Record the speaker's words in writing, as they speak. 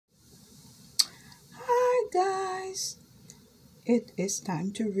guys, it is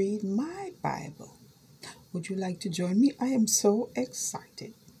time to read my Bible. Would you like to join me? I am so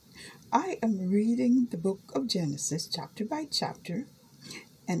excited. I am reading the book of Genesis chapter by chapter,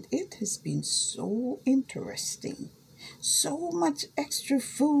 and it has been so interesting. So much extra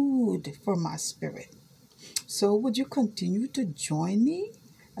food for my spirit. So, would you continue to join me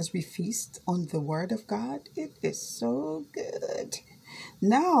as we feast on the Word of God? It is so good.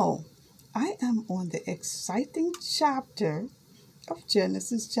 Now, I am on the exciting chapter of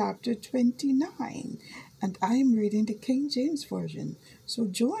Genesis chapter 29, and I am reading the King James Version. So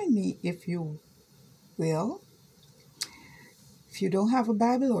join me if you will. If you don't have a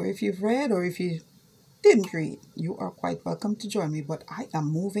Bible, or if you've read, or if you didn't read, you are quite welcome to join me, but I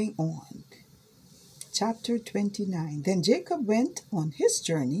am moving on. Chapter 29. Then Jacob went on his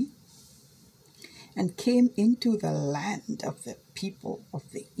journey and came into the land of the people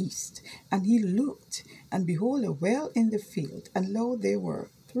of the east. And he looked, and behold, a well in the field, and lo, there were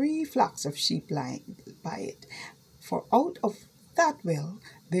 3 flocks of sheep lying by it. For out of that well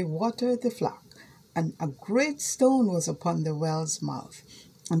they watered the flock, and a great stone was upon the well's mouth.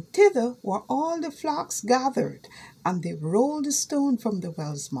 And thither were all the flocks gathered, and they rolled the stone from the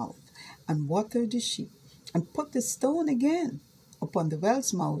well's mouth, and watered the sheep, and put the stone again upon the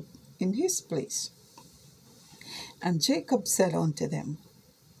well's mouth in his place. And Jacob said unto them,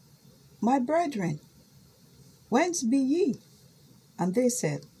 My brethren, whence be ye? And they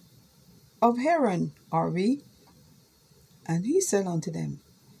said, Of Haran are we. And he said unto them,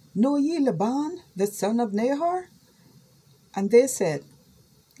 Know ye Laban, the son of Nahor? And they said,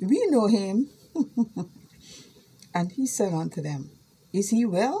 We know him. And he said unto them, Is he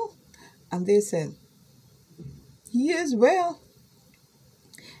well? And they said, He is well.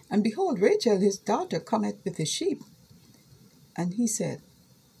 And behold, Rachel his daughter cometh with the sheep. And he said,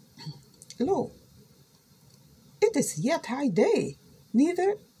 Lo, it is yet high day,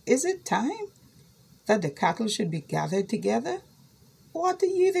 neither is it time that the cattle should be gathered together. Water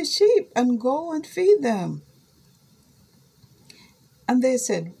ye the sheep, and go and feed them. And they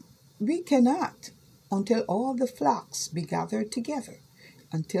said, We cannot, until all the flocks be gathered together,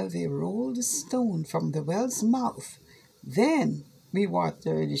 until they roll the stone from the well's mouth. Then we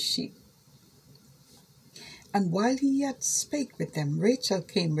water the sheep. And while he yet spake with them, Rachel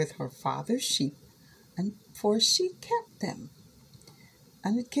came with her father's sheep, and for she kept them.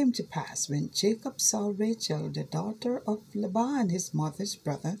 And it came to pass, when Jacob saw Rachel, the daughter of Laban his mother's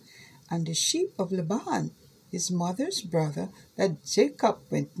brother, and the sheep of Laban his mother's brother, that Jacob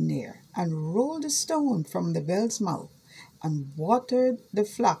went near, and rolled a stone from the well's mouth, and watered the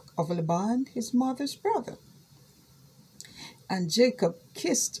flock of Laban his mother's brother. And Jacob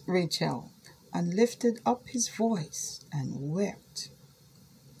kissed Rachel, and lifted up his voice, and wept.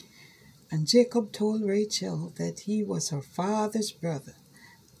 And Jacob told Rachel that he was her father's brother,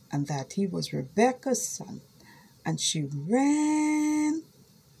 and that he was Rebekah's son. And she ran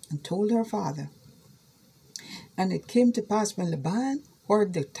and told her father. And it came to pass, when Laban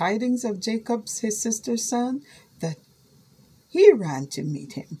heard the tidings of Jacob's his sister's son, that he ran to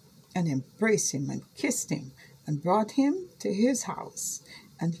meet him, and embraced him, and kissed him, and brought him to his house.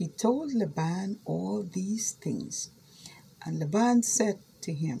 And he told Laban all these things. And Laban said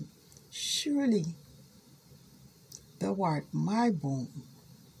to him, Surely thou art my bone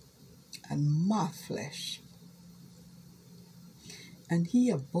and my flesh. And he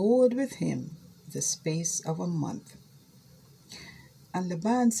abode with him the space of a month. And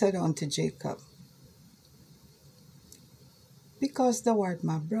Laban said unto Jacob, Because thou art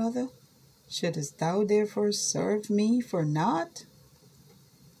my brother, shouldest thou therefore serve me for naught?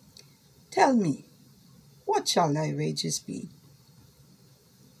 Tell me, what shall thy wages be?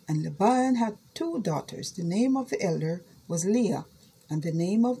 And Laban had 2 daughters. The name of the elder was Leah, and the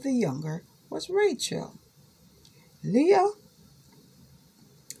name of the younger was Rachel. Leah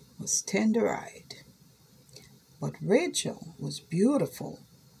was tender-eyed, but Rachel was beautiful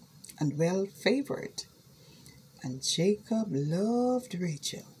and well-favored. And Jacob loved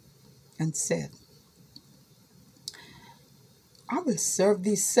Rachel, and said, I will serve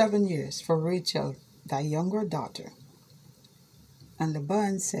thee 7 years for Rachel, thy younger daughter. And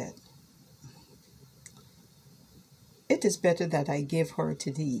Laban said, It is better that I give her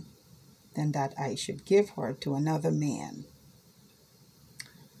to thee, than that I should give her to another man.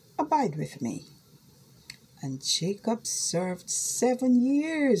 Abide with me. And Jacob served 7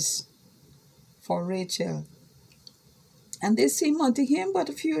 years for Rachel, and they seemed unto him but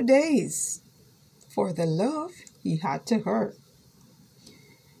a few days, for the love he had to her.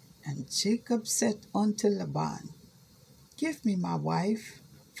 And Jacob said unto Laban, Give me my wife,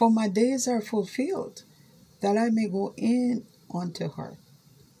 for my days are fulfilled, that I may go in unto her.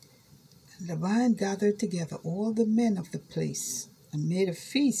 And Laban gathered together all the men of the place and made a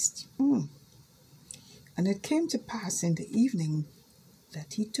feast. And it came to pass in the evening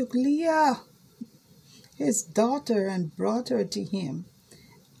that he took Leah, his daughter, and brought her to him,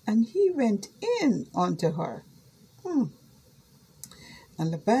 and he went in unto her. And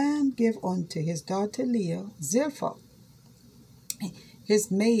Laban gave unto his daughter Leah Zilpah,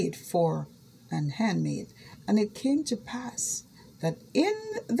 his maid, for an handmaid. And it came to pass that in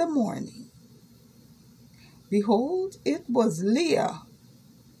the morning, behold, it was Leah.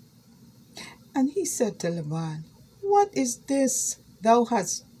 And he said to Laban, What is this thou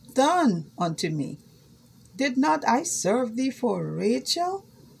hast done unto me? Did not I serve thee for Rachel?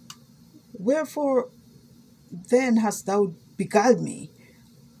 Wherefore then hast thou beguiled me?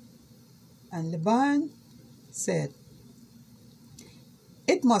 And Laban said,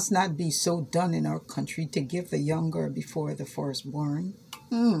 It must not be so done in our country to give the younger before the firstborn.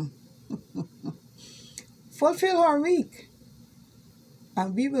 Fulfill our week,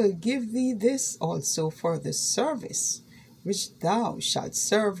 and we will give thee this also for the service which thou shalt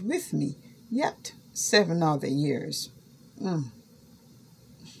serve with me yet 7 other years.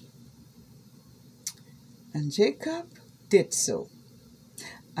 And Jacob did so,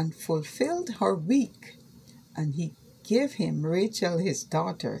 and fulfilled her week, and he gave him Rachel his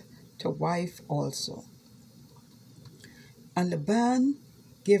daughter to wife also. And Laban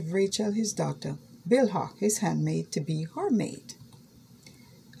gave Rachel his daughter Bilhah his handmaid to be her maid.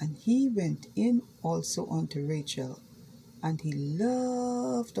 And he went in also unto Rachel, and he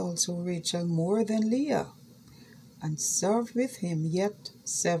loved also Rachel more than Leah, and served with him yet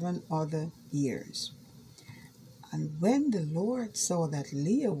 7 other years. And when the Lord saw that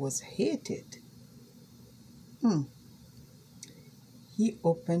Leah was hated, he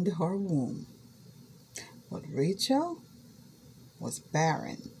opened her womb, but Rachel was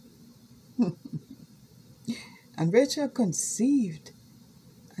barren. And Rachel conceived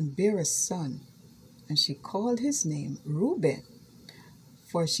and bare a son, and she called his name Reuben,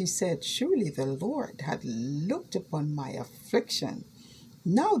 for she said, Surely the Lord hath looked upon my affliction.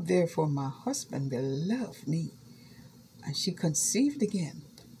 Now therefore my husband will love me. And she conceived again,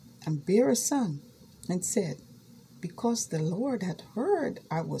 and bare a son, and said, Because the Lord hath heard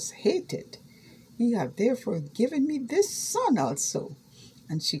I was hated, he hath therefore given me this son also.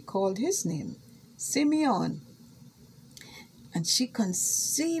 And she called his name Simeon. And she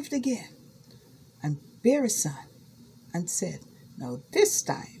conceived again, and bare a son, and said, Now this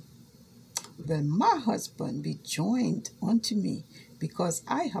time will my husband be joined unto me, because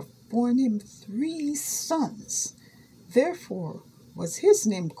I have borne him 3 sons. Therefore was his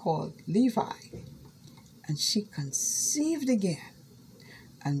name called Levi. And she conceived again,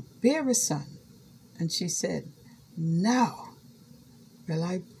 and bare a son. And she said, Now will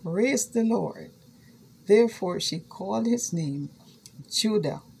I praise the Lord. Therefore she called his name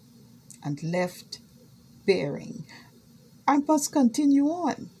Judah, and left bearing. I must continue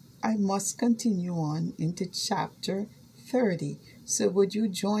on. Into chapter 30. So would you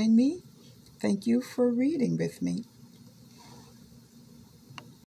join me? Thank you for reading with me.